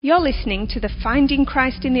You're listening to the Finding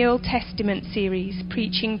Christ in the Old Testament series,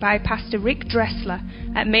 preaching by Pastor Rick Dressler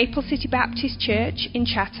at Maple City Baptist Church in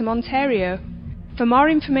Chatham, Ontario. For more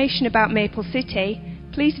information about Maple City,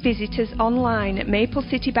 please visit us online at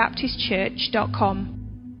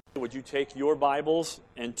maplecitybaptistchurch.com. Would you take your Bibles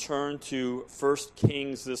and turn to 1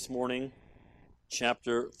 Kings this morning,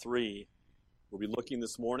 chapter 3. We'll be looking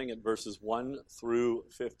this morning at verses 1 through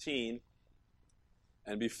 15.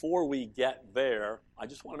 And before we get there, I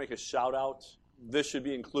just want to make a shout out. This should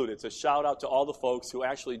be included. It's a shout out to all the folks who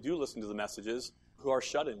actually do listen to the messages, who are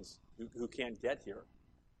shut-ins, who can't get here.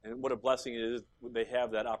 And what a blessing it is they have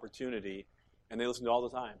that opportunity, and they listen to all the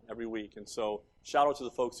time, every week. And so shout out to the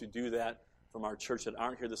folks who do that from our church that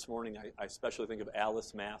aren't here this morning. I especially think of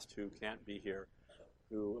Alice Mast, who can't be here,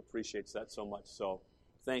 who appreciates that so much. So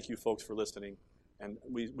thank you, folks, for listening. And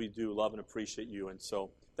we do love and appreciate you. And so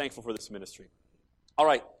thankful for this ministry. All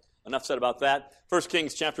right, enough said about that. 1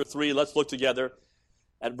 Kings chapter 3, let's look together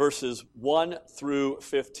at verses 1 through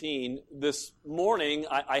 15. This morning,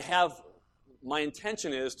 my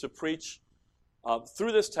intention is to preach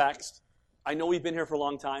through this text. I know we've been here for a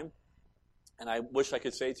long time, and I wish I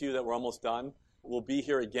could say to you that we're almost done. We'll be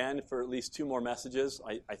here again for at least 2 more messages,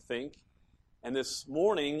 I think. And this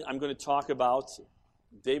morning, I'm going to talk about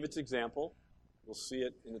David's example. We'll see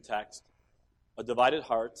it in the text. A divided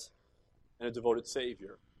heart and a devoted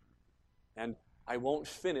Savior. And I won't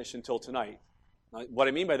finish until tonight. Now, what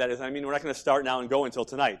I mean by that is, we're not going to start now and go until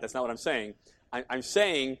tonight. That's not what I'm saying. I'm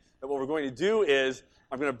saying that what we're going to do is,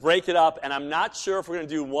 I'm going to break it up, and I'm not sure if we're going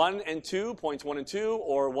to do 1 and 2, points 1 and 2,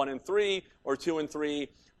 or 1 and 3, or 2 and 3,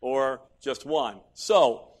 or just 1.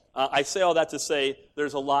 So, I say all that to say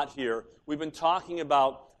there's a lot here. We've been talking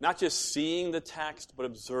about not just seeing the text, but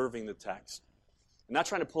observing the text. I'm not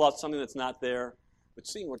trying to pull out something that's not there, but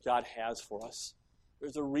seeing what God has for us.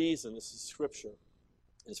 There's a reason this is Scripture.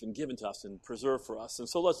 And it's been given to us and preserved for us. And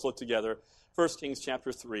so let's look together. 1 Kings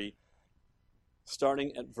chapter 3,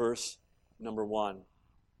 starting at verse number 1.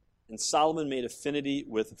 And Solomon made affinity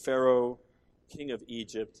with Pharaoh, king of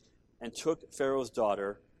Egypt, and took Pharaoh's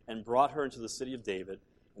daughter and brought her into the city of David,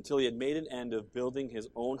 until he had made an end of building his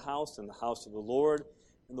own house and the house of the Lord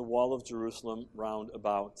and the wall of Jerusalem round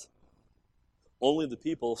about. Only the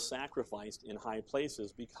people sacrificed in high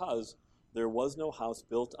places, because there was no house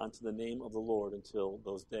built unto the name of the Lord until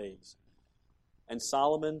those days. And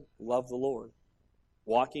Solomon loved the Lord,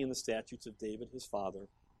 walking in the statutes of David his father.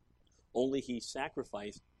 Only he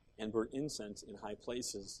sacrificed and burnt incense in high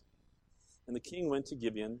places. And the king went to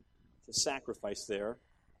Gibeon to sacrifice there,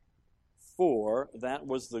 for that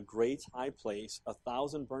was the great high place.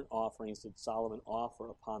 1,000 burnt offerings did Solomon offer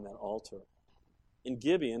upon that altar. In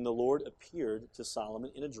Gibeon, the Lord appeared to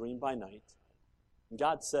Solomon in a dream by night. And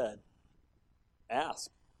God said,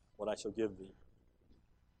 Ask what I shall give thee.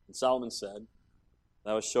 And Solomon said,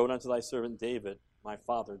 Thou hast showed unto thy servant David, my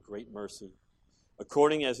father, great mercy,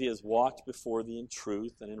 according as he has walked before thee in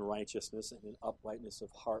truth and in righteousness and in uprightness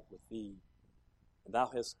of heart with thee. And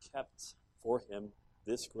thou hast kept for him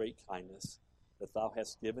this great kindness, that thou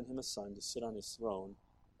hast given him a son to sit on his throne,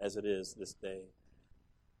 as it is this day.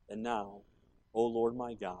 And now, O Lord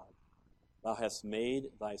my God, thou hast made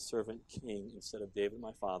thy servant king instead of David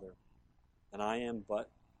my father, and I am but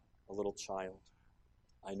a little child.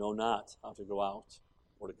 I know not how to go out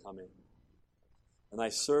or to come in. And thy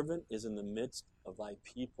servant is in the midst of thy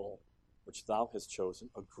people, which thou hast chosen,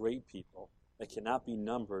 a great people, that cannot be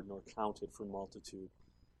numbered nor counted for multitude.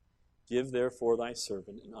 Give therefore thy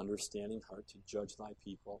servant an understanding heart to judge thy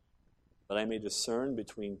people, that I may discern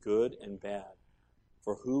between good and bad.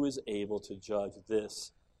 For who is able to judge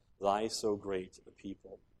this, thy so great a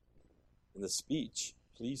people? And the speech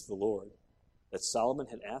pleased the Lord, that Solomon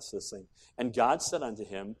had asked this thing. And God said unto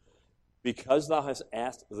him, Because thou hast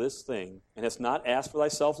asked this thing, and hast not asked for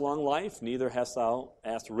thyself long life, neither hast thou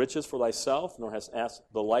asked riches for thyself, nor hast asked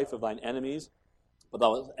the life of thine enemies, but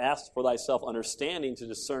thou hast asked for thyself understanding to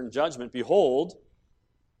discern judgment, behold,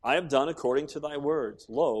 I have done according to thy words.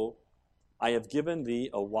 Lo, I have given thee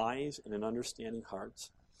a wise and an understanding heart,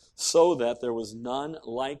 so that there was none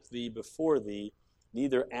like thee before thee,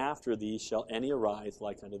 neither after thee shall any arise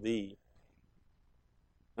like unto thee.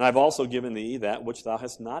 And I have also given thee that which thou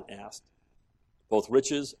hast not asked, both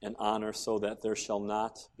riches and honor, so that there shall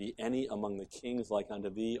not be any among the kings like unto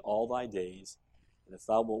thee all thy days. And if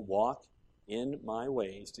thou wilt walk in my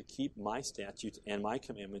ways to keep my statutes and my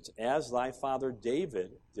commandments, as thy father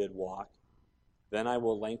David did walk, then I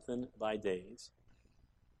will lengthen thy days.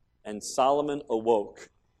 And Solomon awoke,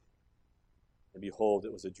 and behold,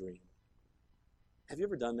 it was a dream. Have you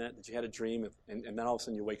ever done that? That you had a dream, and then all of a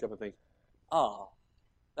sudden you wake up and think,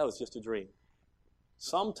 that was just a dream.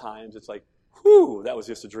 Sometimes it's like, whew, that was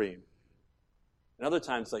just a dream. And other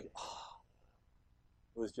times it's like, oh,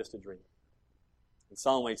 it was just a dream. And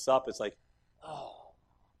Solomon wakes up, it's like, oh,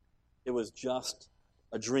 it was just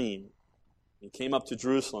a dream. He came up to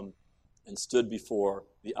Jerusalem and stood before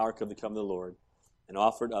the ark of the covenant of the Lord and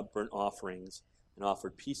offered up burnt offerings and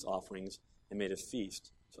offered peace offerings and made a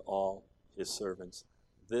feast to all his servants.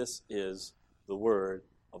 This is the word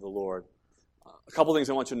of the Lord. A couple things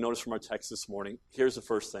I want you to notice from our text this morning. Here's the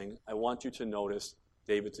first thing. I want you to notice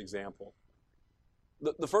David's example.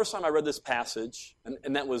 The first time I read this passage,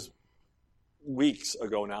 and that was weeks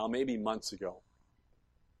ago now, maybe months ago,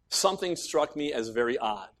 something struck me as very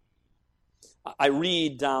odd. I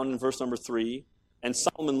read down in verse number 3, and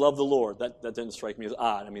Solomon loved the Lord. That didn't strike me as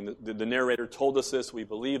odd. I mean, the narrator told us this. We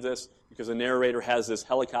believe this because the narrator has this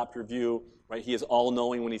helicopter view, right? He is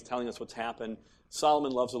all-knowing when he's telling us what's happened.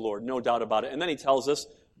 Solomon loves the Lord, no doubt about it. And then he tells us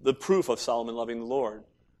the proof of Solomon loving the Lord.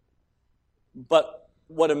 But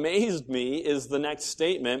what amazed me is the next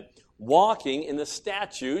statement, walking in the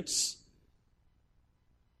statutes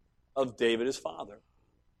of David his father.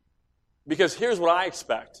 Because here's what I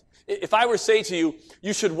expect. If I were to say to you,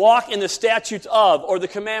 you should walk in the statutes of, or the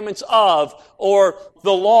commandments of, or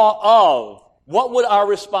the law of, what would our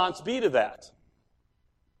response be to that?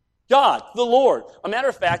 God, the Lord. A matter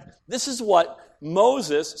of fact, this is what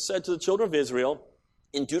Moses said to the children of Israel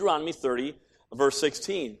in Deuteronomy 30, verse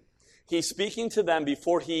 16. He's speaking to them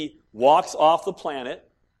before he walks off the planet.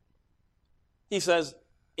 He says,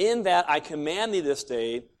 in that I command thee this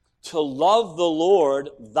day to love the Lord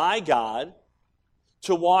thy God,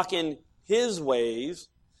 to walk in his ways,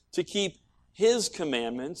 to keep his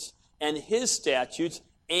commandments and his statutes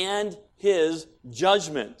and his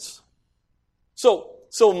judgments. So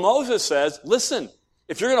Moses says, listen,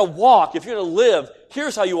 if you're going to walk, if you're going to live,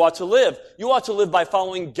 here's how you ought to live. You ought to live by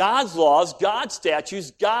following God's laws, God's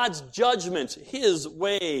statutes, God's judgments, his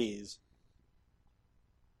ways.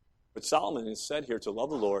 But Solomon is said here to love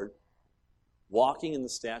the Lord, walking in the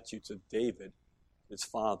statutes of David, his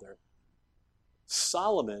father.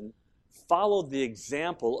 Solomon followed the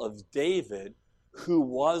example of David, who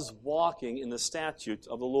was walking in the statutes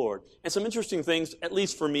of the Lord. And some interesting things, at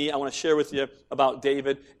least for me, I want to share with you about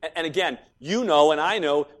David. And again, you know and I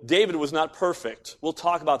know David was not perfect. We'll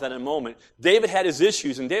talk about that in a moment. David had his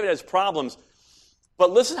issues and David had his problems.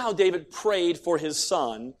 But listen how David prayed for his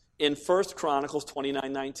son in 1 Chronicles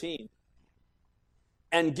 29:19.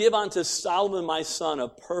 And give unto Solomon my son a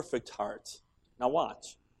perfect heart. Now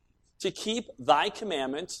watch. To keep thy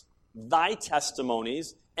commandments, thy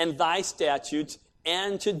testimonies, and thy statutes,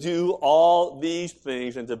 and to do all these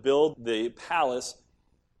things, and to build the palace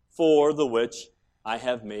for the which I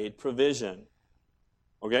have made provision.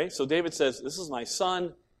 Okay, so David says, this is my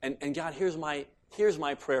son, and God, here's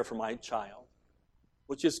my prayer for my child,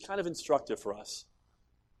 which is kind of instructive for us.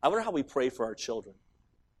 I wonder how we pray for our children.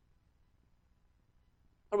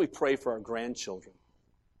 How do we pray for our grandchildren?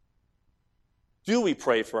 Do we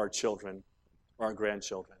pray for our children or our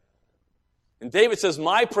grandchildren? And David says,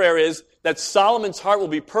 my prayer is that Solomon's heart will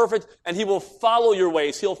be perfect and he will follow your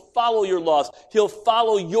ways. He'll follow your laws. He'll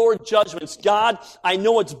follow your judgments. God, I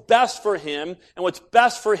know what's best for him, and what's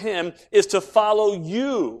best for him is to follow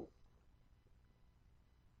you.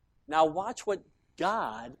 Now watch what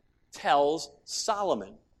God tells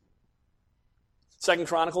Solomon. 2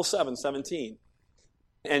 Chronicles 7:17.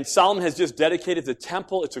 And Solomon has just dedicated the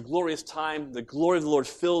temple. It's a glorious time. The glory of the Lord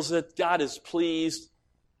fills it. God is pleased.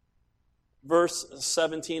 Verse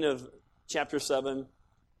 17 of chapter 7,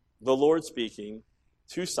 the Lord speaking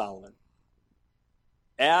to Solomon.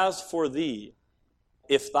 As for thee,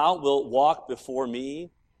 if thou wilt walk before me,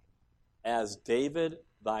 as David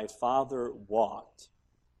thy father walked,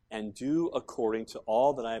 and do according to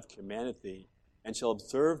all that I have commanded thee, and shall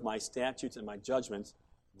observe my statutes and my judgments,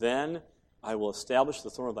 then I will establish the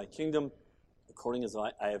throne of thy kingdom, according as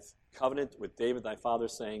I have covenanted with David thy father,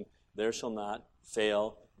 saying, there shall not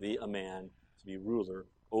fail thee a man to be ruler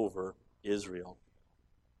over Israel.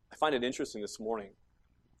 I find it interesting this morning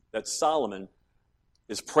that Solomon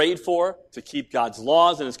is prayed for to keep God's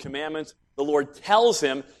laws and his commandments. The Lord tells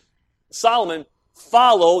him, Solomon,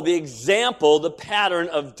 follow the example, the pattern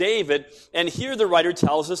of David. And here the writer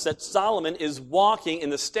tells us that Solomon is walking in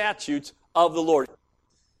the statutes of the Lord.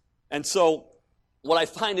 And so what I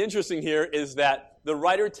find interesting here is that the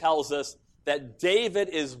writer tells us that David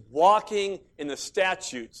is walking in the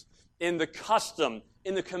statutes, in the custom,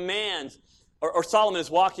 in the commands, or Solomon is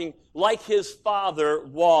walking like his father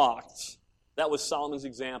walked. That was Solomon's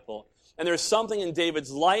example. And there's something in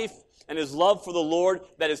David's life and his love for the Lord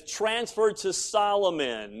that is transferred to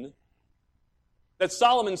Solomon that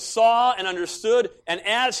Solomon saw and understood, and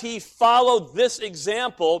as he followed this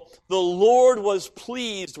example, the Lord was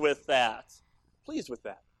pleased with that. Pleased with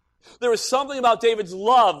that. There was something about David's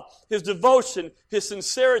love, his devotion, his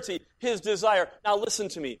sincerity, his desire. Now listen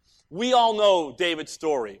to me. We all know David's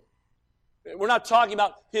story. We're not talking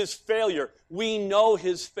about his failure. We know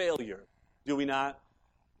his failure. Do we not?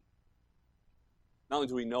 Not only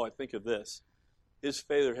do we know it, think of this. His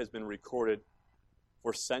failure has been recorded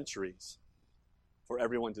for centuries for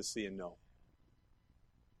everyone to see and know.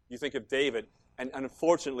 You think of David, and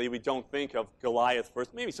unfortunately we don't think of Goliath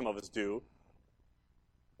first. Maybe some of us do.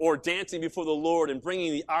 Or dancing before the Lord and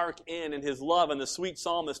bringing the ark in and his love and the sweet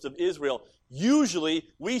psalmist of Israel. Usually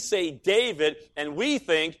we say David and we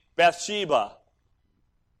think Bathsheba.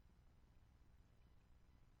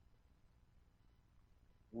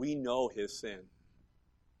 We know his sin.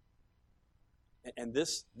 And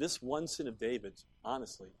this one sin of David's,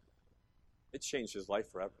 honestly, it changed his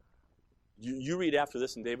life forever. You read after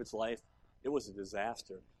this in David's life, it was a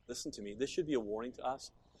disaster. Listen to me, this should be a warning to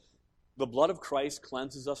us. The blood of Christ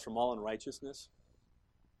cleanses us from all unrighteousness,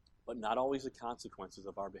 but not always the consequences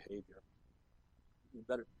of our behavior.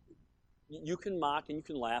 You can mock and you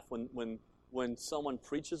can laugh when someone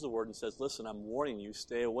preaches the word and says, listen, I'm warning you,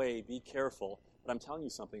 stay away, be careful. But I'm telling you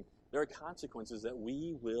something, there are consequences that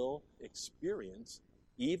we will experience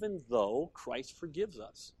even though Christ forgives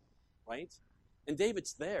us, right? And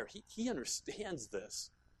David's there. He understands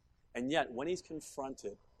this. And yet, when he's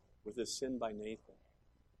confronted with his sin by Nathan,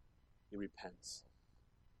 he repents.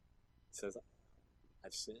 He says,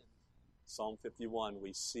 I've sinned. Psalm 51,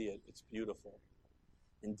 we see it. It's beautiful.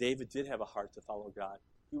 And David did have a heart to follow God.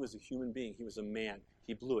 He was a human being. He was a man.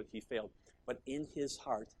 He blew it. He failed. But in his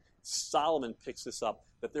heart, Solomon picks this up,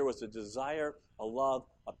 that there was a desire, a love,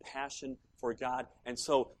 a passion for God. And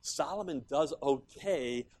so Solomon does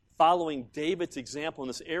okay following David's example in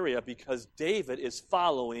this area because David is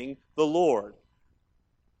following the Lord.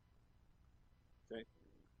 Okay?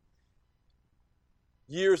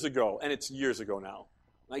 Years ago, and it's years ago now.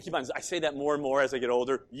 I say that more and more as I get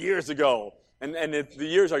older. Years ago. And the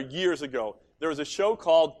years are years ago. There was a show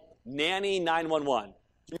called Nanny 911.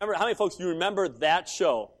 Do you remember? How many folks do you remember that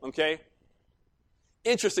show? Okay?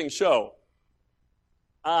 Interesting show.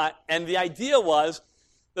 And the idea was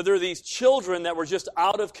that there were these children that were just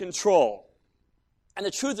out of control. And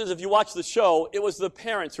the truth is, if you watch the show, it was the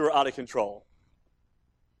parents who were out of control.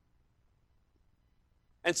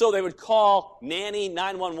 And so they would call Nanny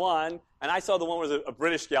 911, and I saw the one where a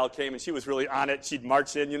British gal came, and she was really on it. She'd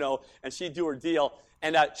march in, and she'd do her deal.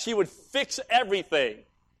 And she would fix everything.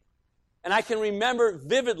 And I can remember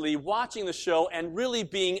vividly watching the show and really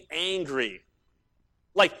being angry.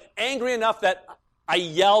 Like, angry enough that I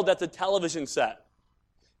yelled at the television set.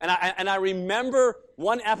 And I remember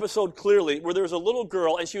one episode clearly where there was a little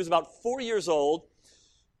girl, and she was about 4 years old,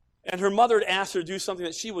 and her mother had asked her to do something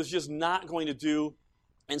that she was just not going to do.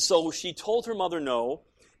 And so she told her mother no,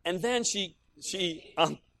 and then she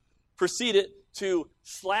proceeded to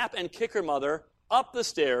slap and kick her mother up the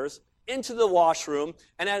stairs into the washroom,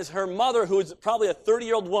 and as her mother, who was probably a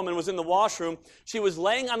 30-year-old woman, was in the washroom, she was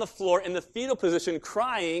laying on the floor in the fetal position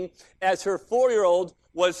crying as her 4-year-old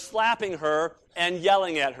was slapping her and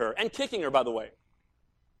yelling at her, and kicking her, by the way.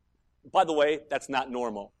 By the way, that's not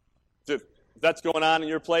normal. If that's going on in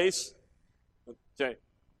your place, okay.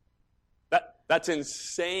 That's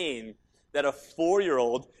insane that a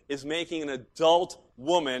 4-year-old is making an adult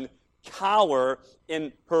woman cower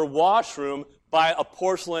in her washroom by a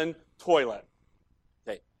porcelain toilet.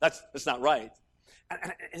 Okay, that's not right.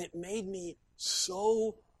 And it made me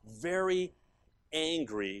so very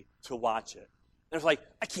angry to watch it. And it's like,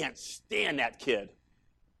 I can't stand that kid.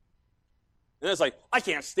 And it's like, I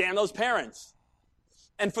can't stand those parents.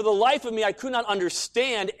 And for the life of me, I could not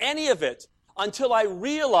understand any of it until I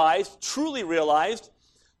truly realized,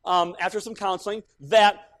 after some counseling,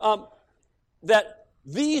 that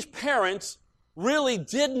these parents really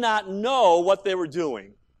did not know what they were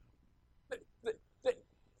doing.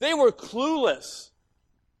 They were clueless.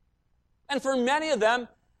 And for many of them,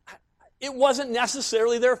 it wasn't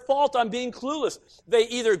necessarily their fault on being clueless. They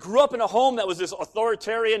either grew up in a home that was this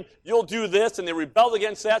authoritarian, you'll do this, and they rebelled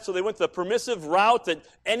against that, so they went the permissive route that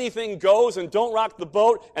anything goes and don't rock the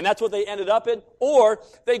boat, and that's what they ended up in, or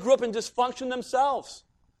they grew up in dysfunction themselves.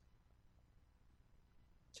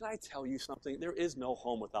 Can I tell you something? There is no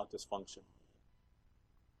home without dysfunction.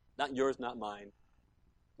 Not yours, not mine.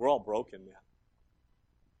 We're all broken, man.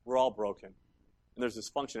 We're all broken. And there's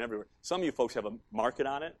dysfunction everywhere. Some of you folks have a market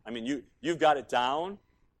on it. I mean, you've got it down,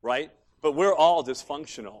 right? But we're all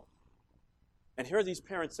dysfunctional. And here are these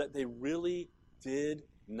parents that they really did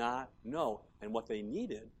not know. And what they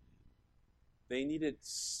needed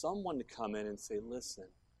someone to come in and say, listen,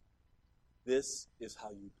 this is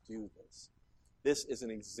how you do this. This is an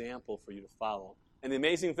example for you to follow. And the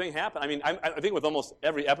amazing thing happened. I mean, I think with almost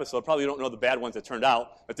every episode, probably you don't know the bad ones that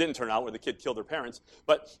didn't turn out, where the kid killed their parents.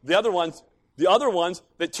 But the other ones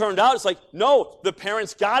that turned out, it's like, no, the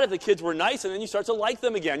parents got it, the kids were nice, and then you start to like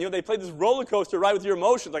them again. You know, they played this roller coaster ride with your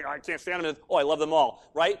emotions, like, oh, I can't stand them, and oh, I love them all,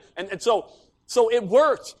 right? And so it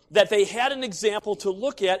worked that they had an example to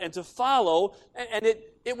look at and to follow, and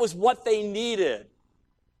it was what they needed.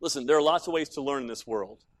 Listen, there are lots of ways to learn in this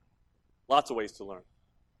world. Lots of ways to learn.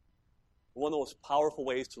 One of the most powerful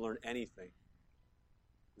ways to learn anything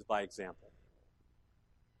is by example.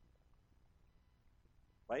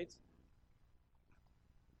 Right?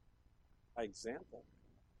 By example.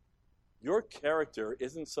 Your character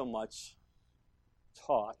isn't so much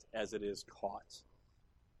taught as it is caught.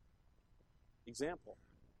 Example.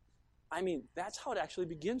 I mean, that's how it actually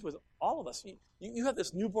begins with all of us. You have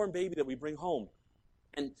this newborn baby that we bring home.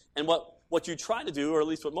 And what you try to do, or at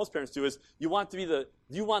least what most parents do, is you want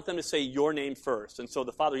them to say your name first. And so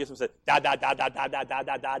the father gets them and says, da, da, da, da, da, da, da,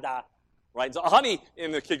 da, da, da. Right? So, honey,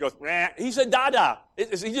 and the kid goes, meh. He said da, da.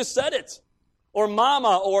 He just said it. Or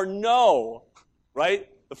mama, or no. Right?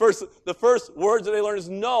 The first words that they learn is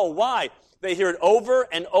no. Why? They hear it over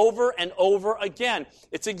and over and over again.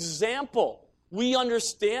 It's example. We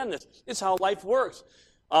understand this. It's how life works.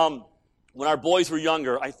 When our boys were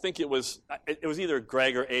younger, I think it was either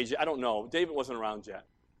Greg or AJ. I don't know. David wasn't around yet.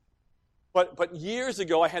 But years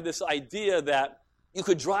ago, I had this idea that you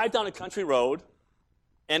could drive down a country road,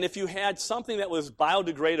 and if you had something that was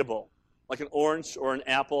biodegradable, like an orange or an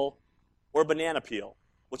apple or a banana peel,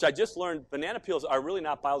 which I just learned banana peels are really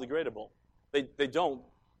not biodegradable. They don't.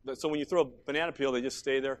 So when you throw a banana peel, they just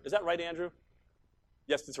stay there. Is that right, Andrew?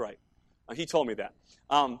 Yes, that's right. He told me that.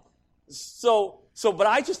 But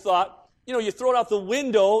I just thought, you throw it out the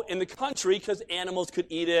window in the country because animals could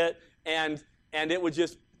eat it, and it would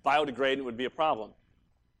just biodegrade and it would be a problem.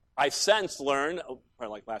 I since learned, probably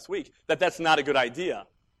like last week, that that's not a good idea.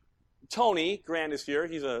 Tony Grant is here.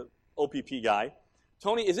 He's a OPP guy.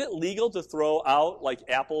 Tony, is it legal to throw out like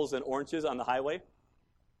apples and oranges on the highway?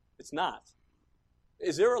 It's not.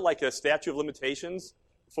 Is there like a statute of limitations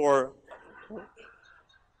for...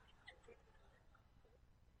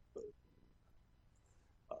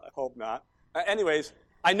 I hope not. Anyways,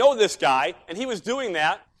 I know this guy, and he was doing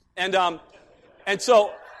that, and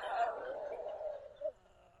so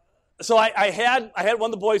I had one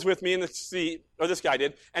of the boys with me in the seat, or this guy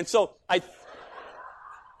did, and so I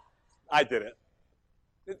did it.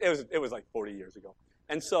 It was like 40 years ago,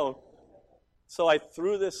 and so I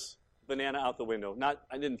threw this banana out the window. I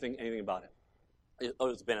didn't think anything about it. It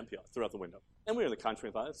was a banana peel. I threw it out the window, and we were in the country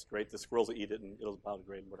and thought, that's great. The squirrels will eat it, and it'll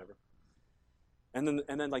biodegrade and whatever. And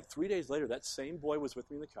then like 3 days later, that same boy was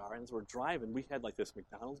with me in the car, and as we're driving, we had like this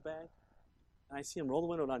McDonald's bag, and I see him roll the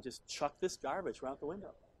window down and just chuck this garbage right out the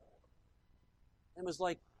window. And it was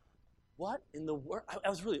like, what in the world? I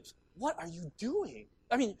was really upset. What are you doing?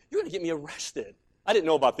 I mean, you're going to get me arrested. I didn't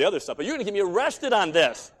know about the other stuff, but you're going to get me arrested on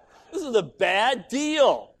this. This is a bad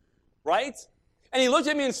deal, right? And he looked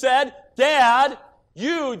at me and said, Dad,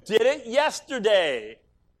 you did it yesterday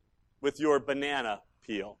with your banana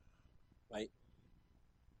peel, right?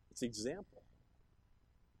 It's example.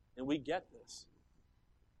 And we get this.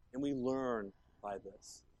 And we learn by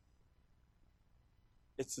this.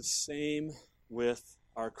 It's the same with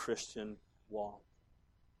our Christian walk.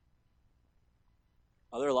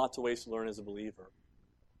 Now, there are lots of ways to learn as a believer.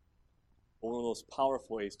 But one of the most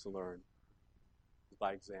powerful ways to learn is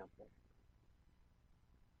by example.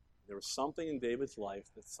 There was something in David's life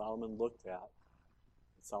that Solomon looked at,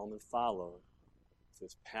 and Solomon followed, with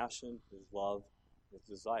his passion, his love, his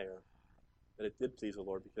desire, that it did please the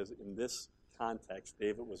Lord, because in this context,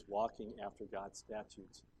 David was walking after God's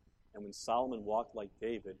statutes. And when Solomon walked like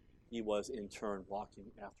David, he was in turn walking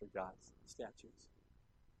after God's statutes.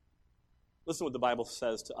 Listen to what the Bible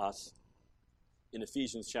says to us in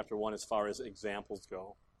Ephesians chapter 1 as far as examples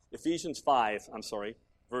go. Ephesians 5,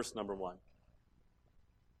 verse number 1.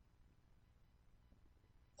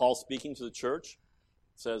 Paul, speaking to the church,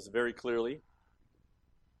 says very clearly,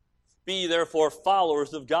 "Be therefore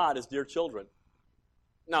followers of God as dear children."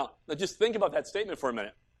 Now just think about that statement for a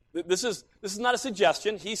minute. This is not a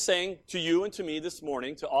suggestion. He's saying to you and to me this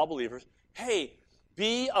morning, to all believers, hey,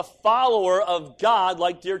 be a follower of God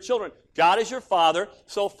like dear children. God is your Father,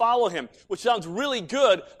 so follow Him. Which sounds really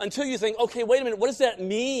good until you think, okay, wait a minute, what does that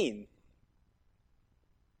mean?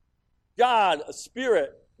 God, a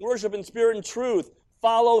spirit, worship in spirit and truth,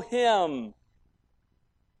 follow Him.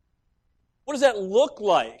 What does that look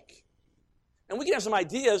like? And we can have some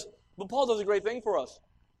ideas, but Paul does a great thing for us.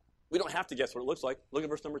 We don't have to guess what it looks like. Look at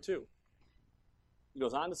verse number 2. He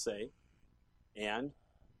goes on to say, and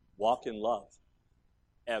walk in love,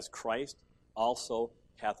 as Christ also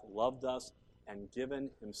hath loved us and given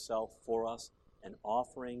himself for us, an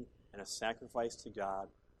offering and a sacrifice to God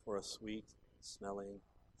for a sweet-smelling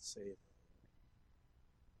Savior.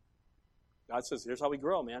 God says, here's how we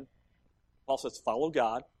grow, man. Paul says, follow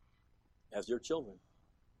God as your children.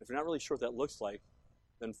 If you're not really sure what that looks like,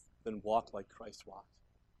 then walk like Christ walked.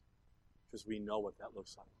 Because we know what that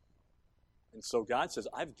looks like. And so God says,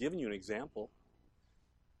 I've given you an example.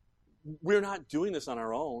 We're not doing this on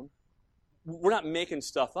our own. We're not making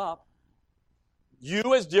stuff up.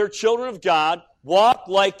 You, as dear children of God, walk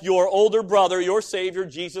like your older brother, your Savior,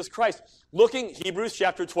 Jesus Christ. Looking, Hebrews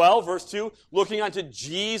chapter 12, verse 2, looking unto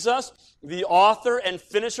Jesus, the author and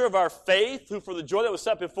finisher of our faith, who for the joy that was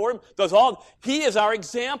set before him does all. He is our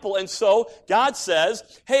example. And so God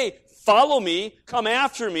says, hey, follow me, come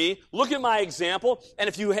after me, look at my example, and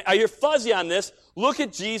if you're fuzzy on this, look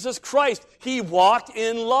at Jesus Christ. He walked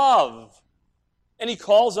in love. And he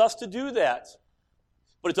calls us to do that.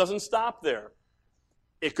 But it doesn't stop there.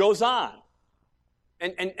 It goes on.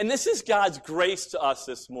 And this is God's grace to us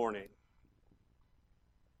this morning.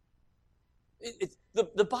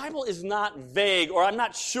 The Bible is not vague, or I'm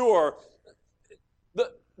not sure.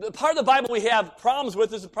 The part of the Bible we have problems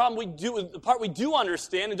with is the part we do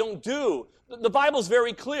understand and don't do. The Bible is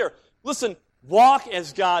very clear. Listen, walk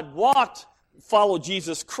as God walked, follow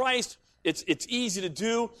Jesus Christ. It's easy to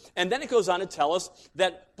do. And then it goes on to tell us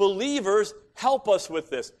that believers help us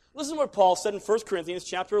with this. Listen to what Paul said in 1 Corinthians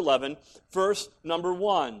chapter 11, verse number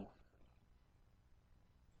 1.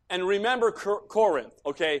 And remember Corinth,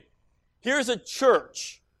 okay? Here's a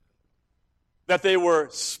church that they were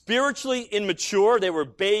spiritually immature, they were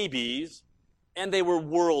babies, and they were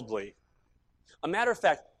worldly. A matter of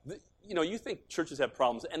fact, you think churches have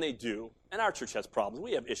problems, and they do. And our church has problems.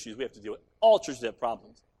 We have issues we have to deal with. All churches have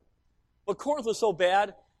problems. But Corinth was so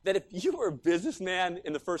bad that if you were a businessman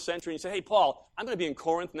in the first century and you say, hey, Paul, I'm going to be in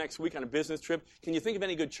Corinth next week on a business trip. Can you think of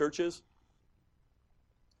any good churches?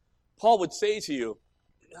 Paul would say to you,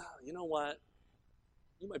 you know what?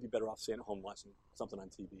 You might be better off staying at home watching something on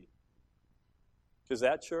TV. Because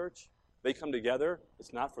that church, they come together,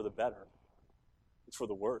 it's not for the better. It's for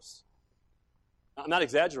the worse. I'm not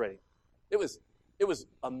exaggerating. It was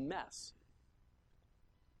a mess.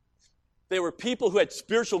 They were people who had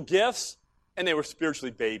spiritual gifts, and they were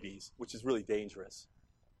spiritually babies, which is really dangerous.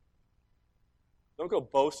 Don't go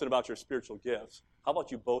boasting about your spiritual gifts. How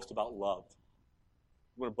about you boast about love?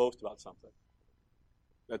 You want to boast about something.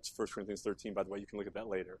 That's 1 Corinthians 13, by the way. You can look at that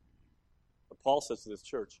later. But Paul says to this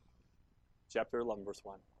church, chapter 11, verse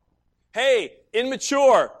 1, hey,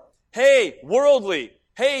 immature. Hey, worldly.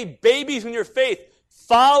 Hey, babies in your faith.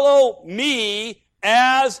 Follow me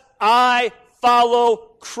as I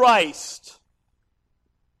follow Christ.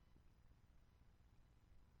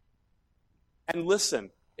 And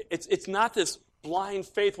listen, it's not this blind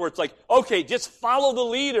faith where it's like, okay, just follow the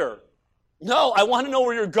leader. No, I want to know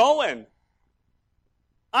where you're going.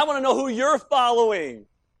 I want to know who you're following.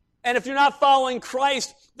 And if you're not following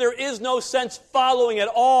Christ, there is no sense following at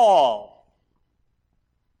all.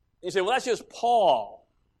 And you say, well, that's just Paul.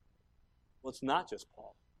 Well, it's not just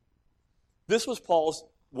Paul. This was Paul's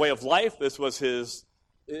way of life. It was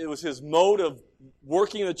his mode of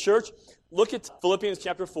working in the church. Look at Philippians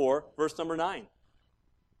chapter 4, verse number 9.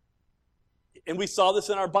 And we saw this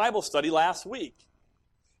in our Bible study last week.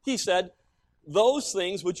 He said, those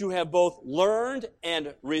things which you have both learned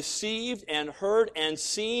and received and heard and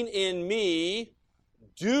seen in me,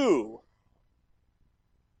 do.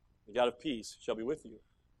 The God of peace shall be with you.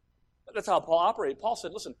 That's how Paul operated. Paul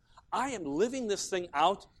said, listen, I am living this thing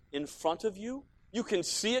out in front of you. You can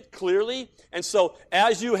see it clearly. And so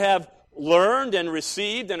as you have learned and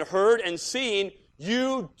received and heard and seen,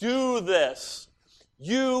 you do this.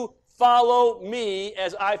 You follow me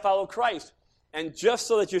as I follow Christ. And just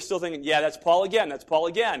so that you're still thinking, yeah, that's Paul again, that's Paul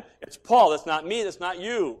again. It's Paul, that's not me, that's not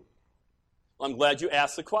you. Well, I'm glad you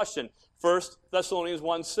asked the question. 1 Thessalonians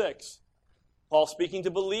 1:6. Paul speaking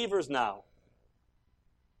to believers now.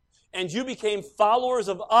 And you became followers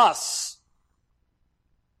of us.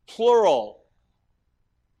 Plural.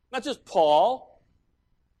 Not just Paul.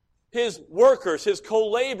 His workers, his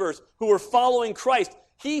co-laborers who were following Christ.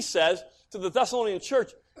 He says to the Thessalonian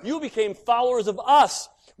church, you became followers of us.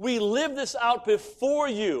 We live this out before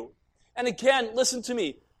you. And again, listen to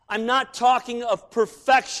me. I'm not talking of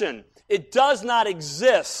perfection. It does not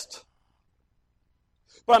exist.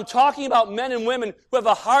 But I'm talking about men and women who have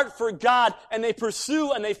a heart for God, and they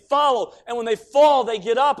pursue and they follow. And when they fall, they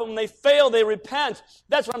get up. And when they fail, they repent.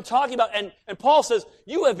 That's what I'm talking about. And Paul says,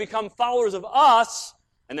 you have become followers of us.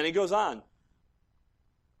 And then he goes on.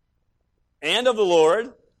 And of the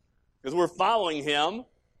Lord, because we're following him,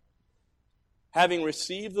 having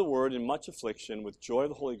received the word in much affliction with joy of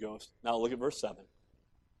the Holy Ghost. Now look at verse 7.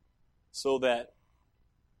 So that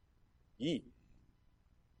you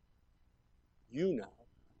now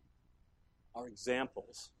are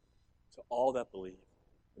examples to all that believe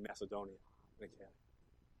in Macedonia and Achaia.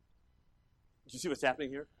 Do you see what's happening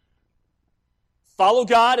here? Follow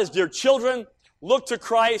God as dear children. Look to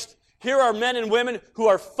Christ. Here are men and women who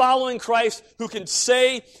are following Christ, who can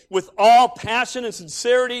say with all passion and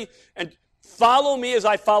sincerity, and follow me as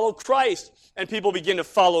I follow Christ. And people begin to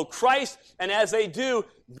follow Christ, and as they do,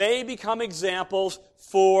 they become examples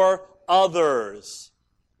for others.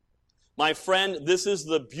 My friend, this is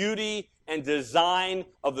the beauty and design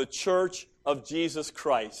of the church of Jesus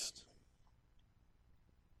Christ.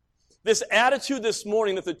 This attitude this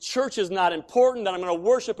morning that the church is not important, that I'm going to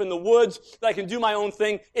worship in the woods, that I can do my own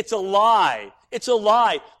thing, it's a lie. It's a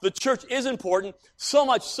lie. The church is important, so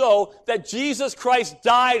much so that Jesus Christ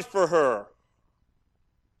died for her.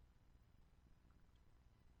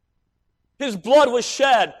 His blood was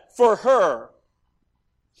shed for her.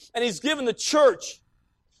 And he's given the church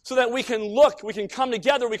so that we can look, we can come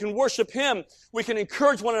together, we can worship him, we can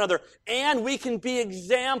encourage one another, and we can be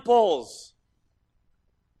examples.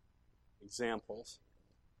 Examples.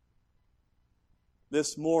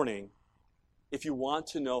 This morning, if you want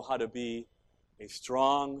to know how to be a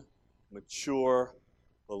strong, mature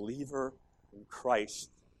believer in Christ,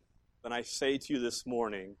 then I say to you this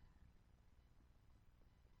morning,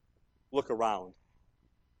 look around.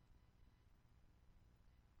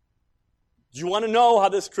 Do you want to know how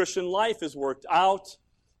this Christian life is worked out?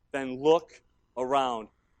 Then look around.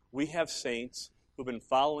 We have saints who've been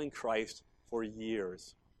following Christ for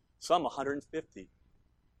years. Some 150.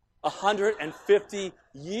 150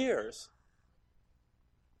 years.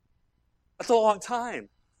 That's a long time.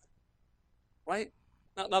 Right?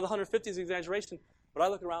 Now the 150 is an exaggeration, but I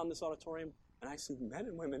look around this auditorium and I see men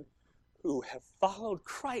and women who have followed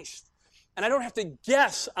Christ. And I don't have to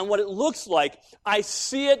guess on what it looks like. I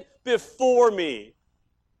see it before me.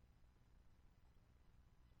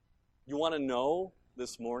 You want to know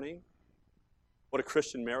this morning what a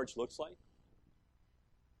Christian marriage looks like?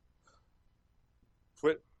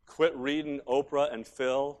 Quit reading Oprah and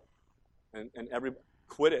Phil and everybody.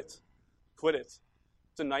 Quit it. Quit it.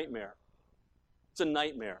 It's a nightmare. It's a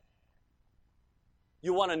nightmare.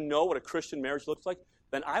 You want to know what a Christian marriage looks like?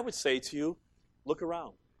 Then I would say to you, look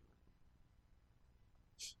around.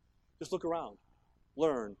 Just look around.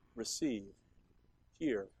 Learn, receive,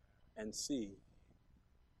 hear, and see.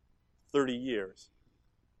 30 years,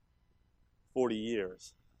 40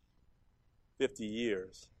 years, 50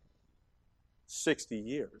 years, 60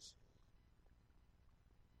 years.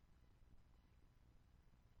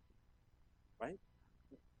 Right?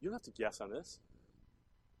 You don't have to guess on this.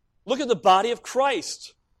 Look at the body of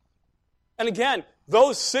Christ. And again,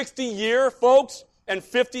 those 60-year folks and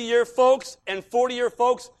 50-year folks and 40-year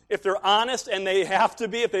folks, if they're honest, and they have to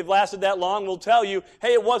be, if they've lasted that long, will tell you,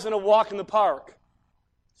 hey, it wasn't a walk in the park.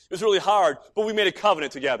 It was really hard, but we made a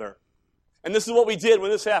covenant together. And this is what we did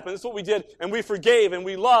when this happened. This is what we did, and we forgave, and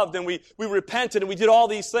we loved, and we repented, and we did all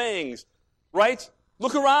these things. Right?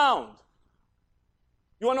 Look around.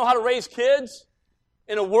 You want to know how to raise kids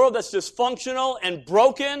in a world that's dysfunctional and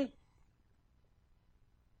broken?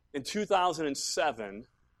 In 2007,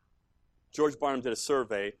 George Barnum did a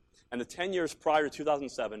survey, and the 10 years prior to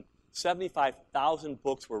 2007, 75,000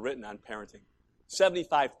 books were written on parenting.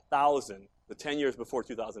 75,000 the 10 years before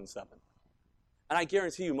 2007. And I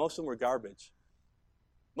guarantee you, most of them were garbage.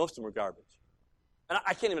 Most of them were garbage. And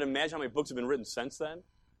I can't even imagine how many books have been written since then.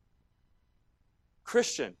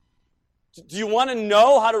 Christian, do you want to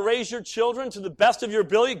know how to raise your children to the best of your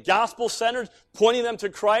ability, gospel-centered, pointing them to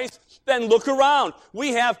Christ? Then look around.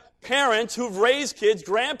 We have parents who've raised kids,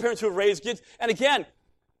 grandparents who've raised kids, and again,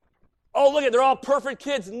 oh, look at, they're all perfect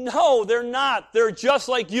kids. No, they're not. They're just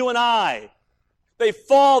like you and I. They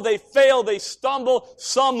fall, they fail, they stumble,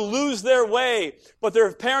 some lose their way, but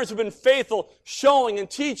their parents have been faithful, showing and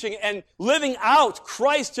teaching and living out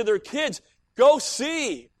Christ to their kids. Go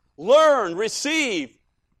see, learn, receive,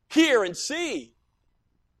 hear, and see.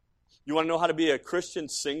 You want to know how to be a Christian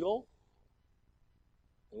single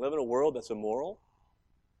and live in a world that's immoral?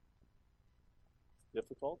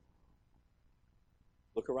 Difficult?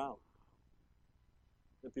 Look around.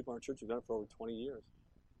 There are people in our church who've done it for over 20 years.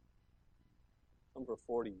 Some for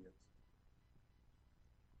 40 years.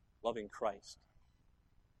 loving Christ,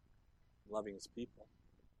 loving his people.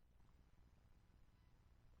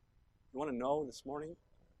 You want to know this morning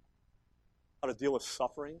how to deal with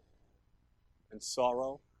suffering and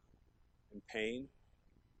sorrow and pain?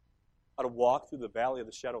 How to walk through the valley of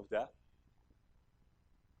the shadow of death?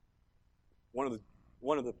 One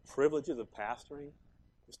of the privileges of pastoring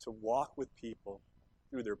is to walk with people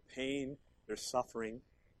through their pain, their suffering,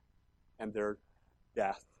 and their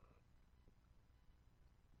death.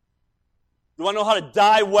 You want to know how to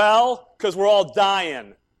die well? Because we're all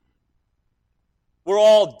dying. We're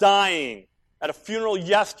all dying. At a funeral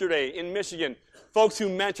yesterday in Michigan, folks who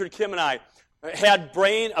mentored Kim and I had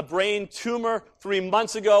a brain tumor 3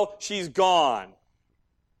 months ago. She's gone.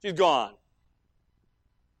 She's gone.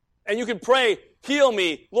 And you can pray, heal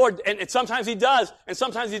me, Lord. And sometimes he does, and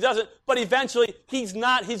sometimes he doesn't. But eventually, he's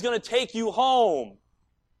not. He's going to take you home.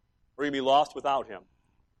 Or you'll be lost without him.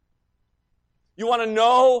 You want to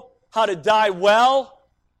know how to die well?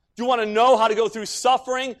 You want to know how to go through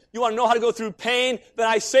suffering? You want to know how to go through pain? Then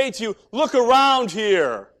I say to you, look around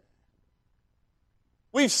here.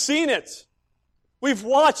 We've seen it. We've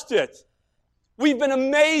watched it. We've been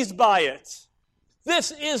amazed by it.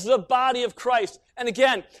 This is the body of Christ. And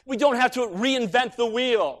again, we don't have to reinvent the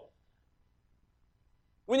wheel.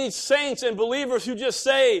 We need saints and believers who just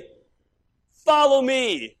say, follow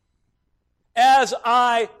me as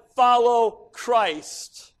I follow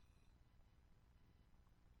Christ.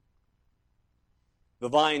 The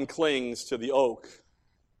vine clings to the oak,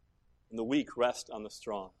 and the weak rest on the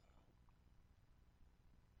strong.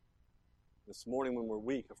 This morning when we're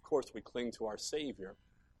weak, of course we cling to our Savior.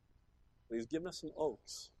 But he's given us some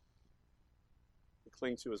oaks to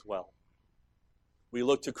cling to as well. We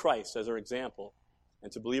look to Christ as our example,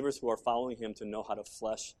 and to believers who are following him to know how to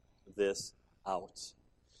flesh this out.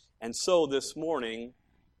 And so this morning,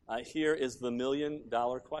 here is the $1 million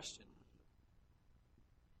question.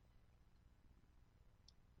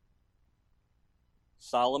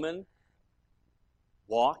 Solomon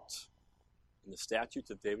walked in the statutes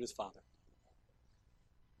of David his father.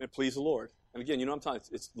 And it pleased the Lord. And again, you know what I'm talking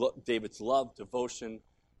about? It's David's love, devotion,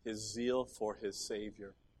 his zeal for his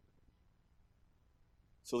Savior.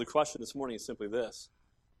 So the question this morning is simply this.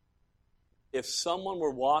 If someone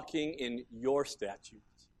were walking in your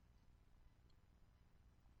statutes,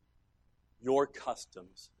 your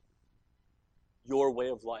customs, your way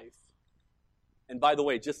of life, and by the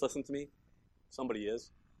way, just listen to me, somebody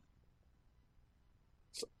is.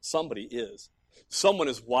 Somebody is. Someone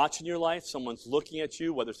is watching your life. Someone's looking at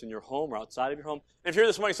you, whether it's in your home or outside of your home. And if you're here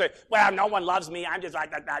this morning and say, well, no one loves me. I'm just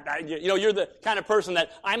like that. You know, you're the kind of person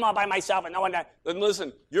that I'm all by myself and no one. Then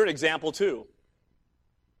listen, you're an example too.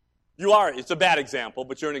 You are. It's a bad example,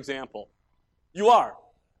 but you're an example. You are.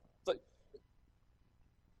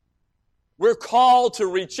 We're called to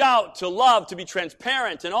reach out, to love, to be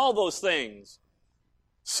transparent, and all those things.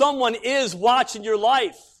 Someone is watching your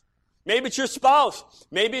life. Maybe it's your spouse.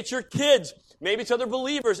 Maybe it's your kids. Maybe it's other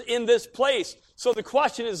believers in this place. So the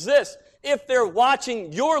question is this. If they're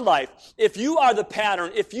watching your life, if you are the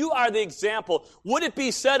pattern, if you are the example, would it be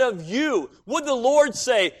said of you? Would the Lord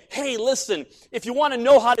say, hey, listen, if you want to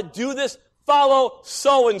know how to do this, follow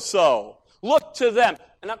so-and-so. Look to them.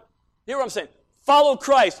 And hear what I'm saying. Follow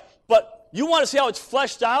Christ. But you want to see how it's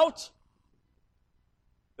fleshed out?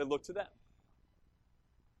 Then look to them.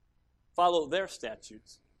 Follow their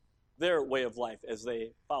statutes, their way of life as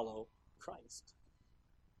they follow Christ.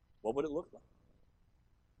 What would it look like?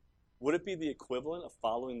 Would it be the equivalent of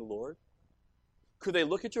following the Lord? Could they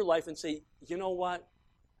look at your life and say, you know what?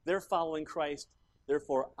 They're following Christ,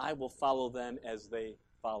 therefore I will follow them as they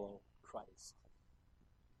follow Christ.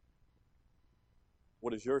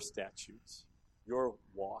 What does your statutes, your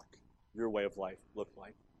walk, your way of life look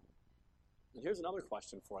like? And here's another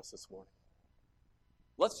question for us this morning.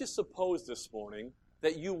 Let's just suppose this morning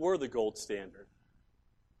that you were the gold standard.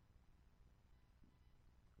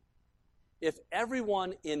 If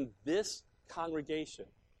everyone in this congregation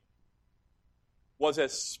was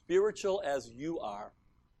as spiritual as you are,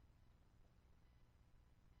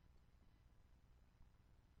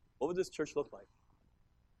 what would this church look like?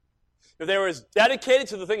 If they were as dedicated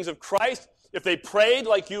to the things of Christ, if they prayed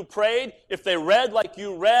like you prayed, if they read like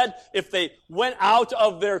you read, if they went out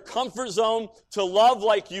of their comfort zone to love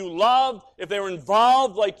like you loved, if they were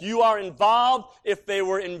involved like you are involved, if they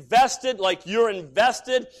were invested like you're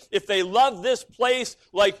invested, if they loved this place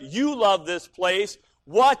like you love this place,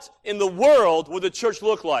 what in the world would the church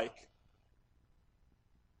look like?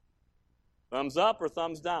 Thumbs up or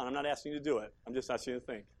thumbs down? I'm not asking you to do it. I'm just asking you to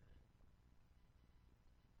think.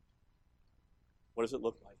 What does it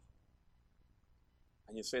look like?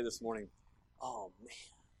 And you say this morning, oh man,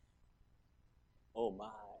 Oh my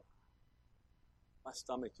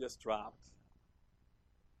stomach just dropped.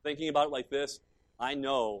 Thinking about it like this, I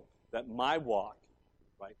know that my walk,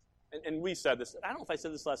 right? And we said this. I don't know if I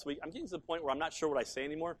said this last week. I'm getting to the point where I'm not sure what I say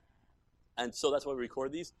anymore. And so that's why we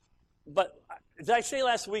record these. But did I say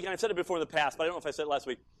last week, and I've said it before in the past, but I don't know if I said it last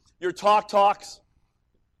week, your talks.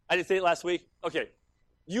 I didn't say it last week? Okay.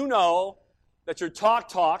 You know that your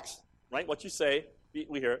talks, right, what you say,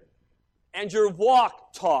 we hear it, and your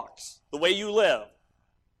walk talks, the way you live.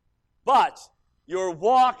 But your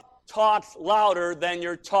walk talks louder than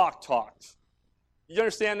your talks. You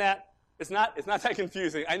understand that? It's not that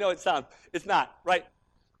confusing. I know it sounds. It's not, right?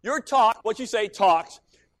 Your talk, what you say, talks.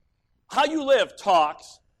 How you live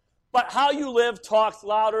talks. But how you live talks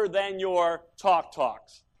louder than your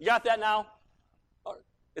talks. You got that now?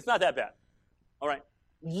 It's not that bad. All right.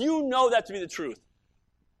 You know that to be the truth.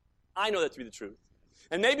 I know that to be the truth.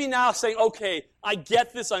 And maybe now saying, okay, I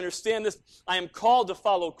get this, I understand this, I am called to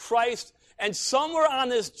follow Christ, and somewhere on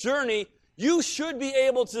this journey, you should be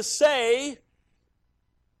able to say,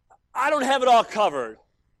 I don't have it all covered,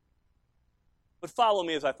 but follow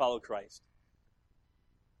me as I follow Christ.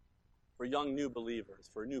 For young new believers,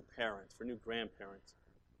 for new parents, for new grandparents,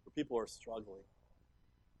 for people who are struggling.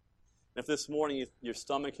 And if this morning your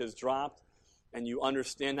stomach has dropped, and you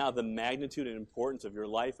understand now the magnitude and importance of your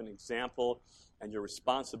life and example and your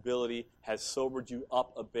responsibility has sobered you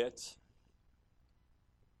up a bit,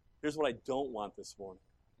 here's what I don't want this morning.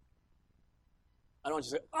 I don't want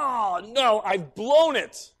you to say, oh, no, I've blown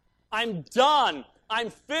it. I'm done.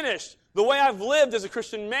 I'm finished. The way I've lived as a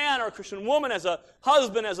Christian man or a Christian woman, as a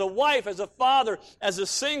husband, as a wife, as a father, as a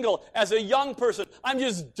single, as a young person, I'm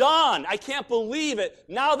just done. I can't believe it.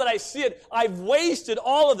 Now that I see it, I've wasted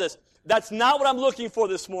all of this. That's not what I'm looking for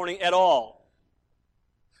this morning at all.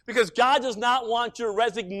 Because God does not want your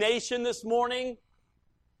resignation this morning.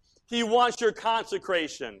 He wants your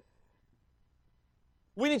consecration.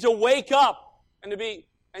 We need to wake up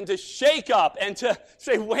and to shake up and to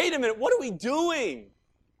say, wait a minute, what are we doing?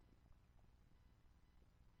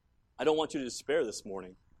 I don't want you to despair this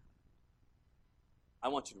morning. I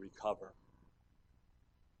want you to recover.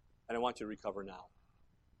 And I want you to recover now.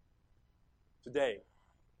 Today.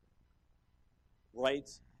 Right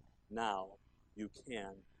now, you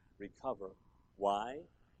can recover. Why?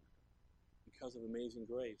 Because of amazing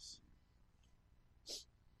grace.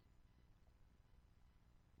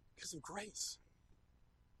 Because of grace.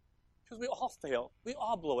 Because we all fail. We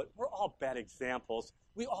all blow it. We're all bad examples.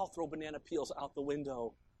 We all throw banana peels out the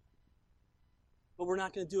window. But we're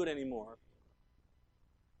not going to do it anymore.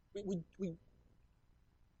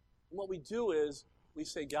 What we do is we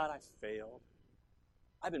say, God, I failed.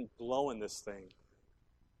 I've been blowing this thing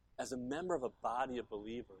as a member of a body of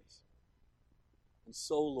believers. And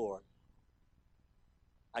so, Lord,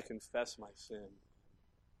 I confess my sin.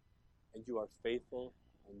 And you are faithful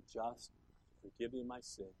and just to forgive me my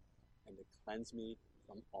sin and to cleanse me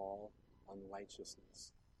from all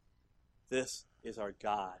unrighteousness. This is our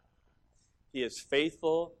God. He is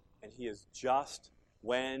faithful and He is just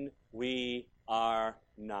when we are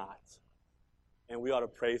not. And we ought to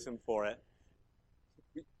praise Him for it.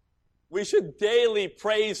 We should daily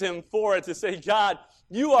praise Him for it, to say, God,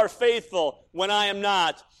 you are faithful when I am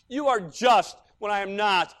not. You are just when I am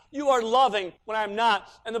not. You are loving when I am not.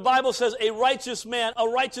 And the Bible says a righteous man, a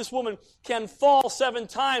righteous woman can fall 7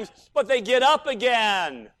 times, but they get up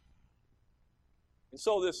again. And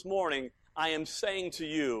so this morning, I am saying to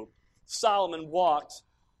you, Solomon walked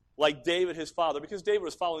like David, his father, because David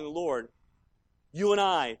was following the Lord. You and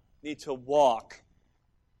I need to walk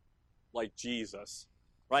like Jesus,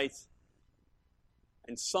 right?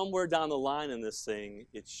 And somewhere down the line in this thing,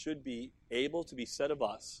 it should be able to be said of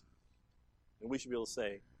us, and we should be able to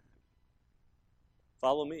say,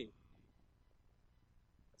 follow me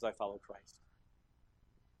as I follow Christ.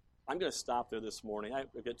 I'm going to stop there this morning.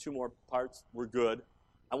 I've got 2 more parts. We're good.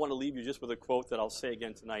 I want to leave you just with a quote that I'll say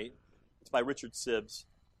again tonight. It's by Richard Sibbes.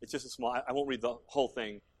 It's just a small, I won't read the whole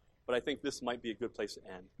thing, but I think this might be a good place to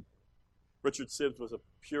end. Richard Sibbes was a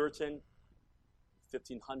Puritan,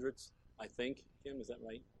 1500s, I think. Kim, is that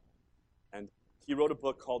right? And he wrote a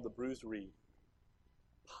book called The Bruised Reed.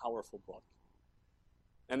 Powerful book.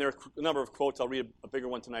 And there are a number of quotes. I'll read a bigger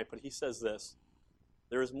one tonight, but he says this: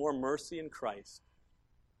 there is more mercy in Christ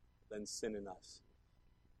than sin in us.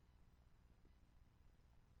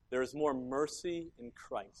 There is more mercy in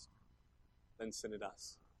Christ than sin in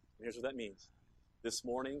us. And here's what that means. This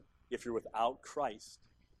morning, if you're without Christ,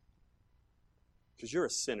 because you're a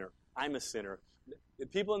sinner, I'm a sinner. The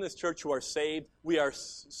people in this church who are saved, we are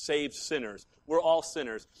saved sinners. We're all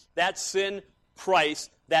sinners. That sin price,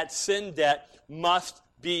 that sin debt must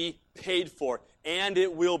be paid for. and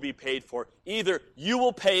it will be paid for. Either you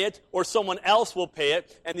will pay it or someone else will pay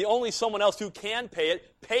it, and the only someone else who can pay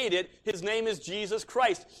it, paid it. His name is Jesus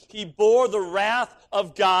Christ. He bore the wrath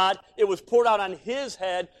of God. It was poured out on His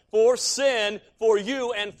head for sin, for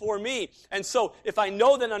you, and for me. And so, if I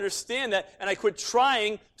know that and understand that, and I quit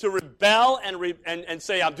trying to rebel and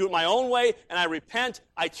say, I'm doing it my own way, and I repent,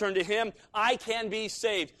 I turn to Him, I can be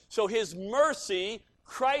saved. So His mercy,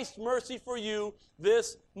 Christ's mercy for you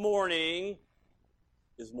this morning,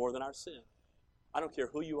 is more than our sin. I don't care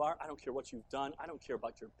who you are. I don't care what you've done. I don't care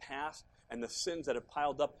about your past and the sins that have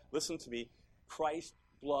piled up. Listen to me. Christ's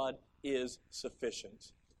blood is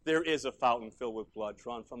sufficient. There is a fountain filled with blood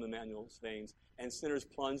drawn from Emmanuel's veins, and sinners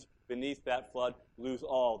plunge beneath that flood lose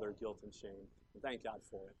all their guilt and shame. And thank God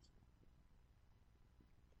for it.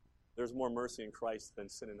 There's more mercy in Christ than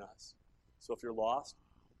sin in us. So if you're lost,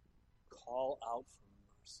 call out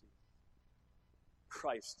for mercy.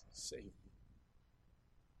 Christ saved you.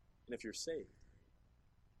 And if you're saved,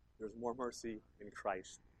 there's more mercy in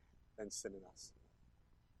Christ than sin in us.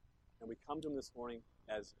 And we come to Him this morning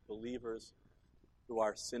as believers who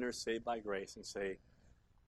are sinners saved by grace and say,